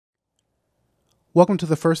Welcome to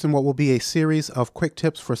the first in what will be a series of quick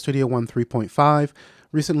tips for Studio One 3.5.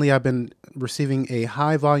 Recently, I've been receiving a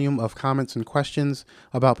high volume of comments and questions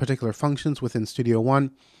about particular functions within Studio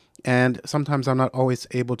One, and sometimes I'm not always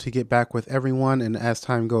able to get back with everyone, and as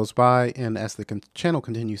time goes by and as the channel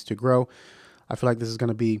continues to grow, I feel like this is going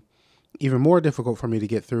to be even more difficult for me to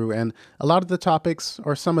get through. And a lot of the topics,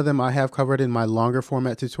 or some of them, I have covered in my longer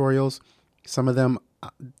format tutorials. Some of them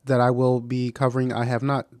that I will be covering I have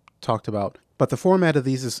not talked about. But the format of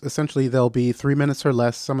these is essentially they'll be 3 minutes or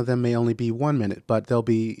less. Some of them may only be 1 minute, but they'll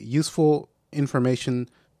be useful information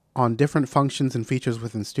on different functions and features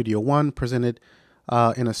within Studio One presented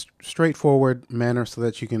in a straightforward manner so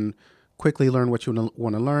that you can quickly learn what you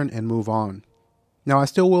want to learn and move on. Now, I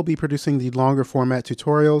still will be producing the longer format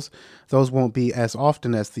tutorials. Those won't be as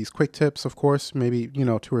often as these quick tips, of course. Maybe,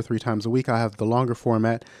 2 or 3 times a week I have the longer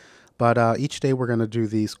format, but each day we're going to do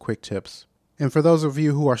these quick tips. And for those of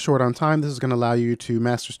you who are short on time, this is going to allow you to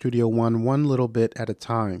master Studio One one little bit at a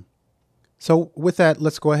time. So with that,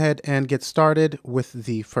 let's go ahead and get started with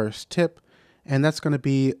the first tip, and that's going to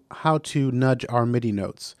be how to nudge our MIDI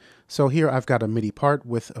notes. So here I've got a MIDI part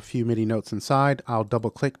with a few MIDI notes inside. I'll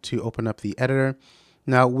double click to open up the editor.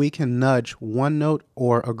 Now we can nudge one note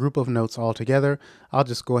or a group of notes all together. I'll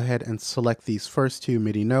just go ahead and select these first 2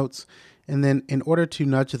 MIDI notes. And then in order to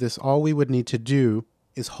nudge this, all we would need to do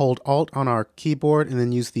is hold Alt on our keyboard and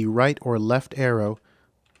then use the right or left arrow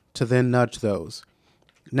to then nudge those.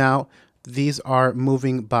 Now, these are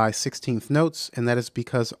moving by 16th notes, and that is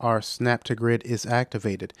because our snap to grid is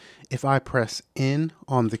activated. If I press N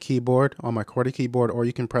on the keyboard, on my QWERTY keyboard, or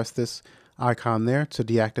you can press this icon there to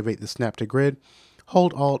deactivate the snap to grid,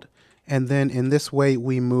 hold Alt, and then in this way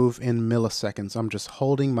we move in milliseconds. I'm just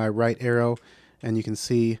holding my right arrow, and you can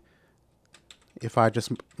see if I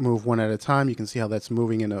just move one at a time, you can see how that's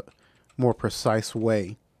moving in a more precise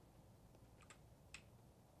way.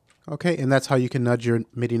 Okay, and that's how you can nudge your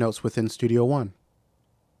MIDI notes within Studio One.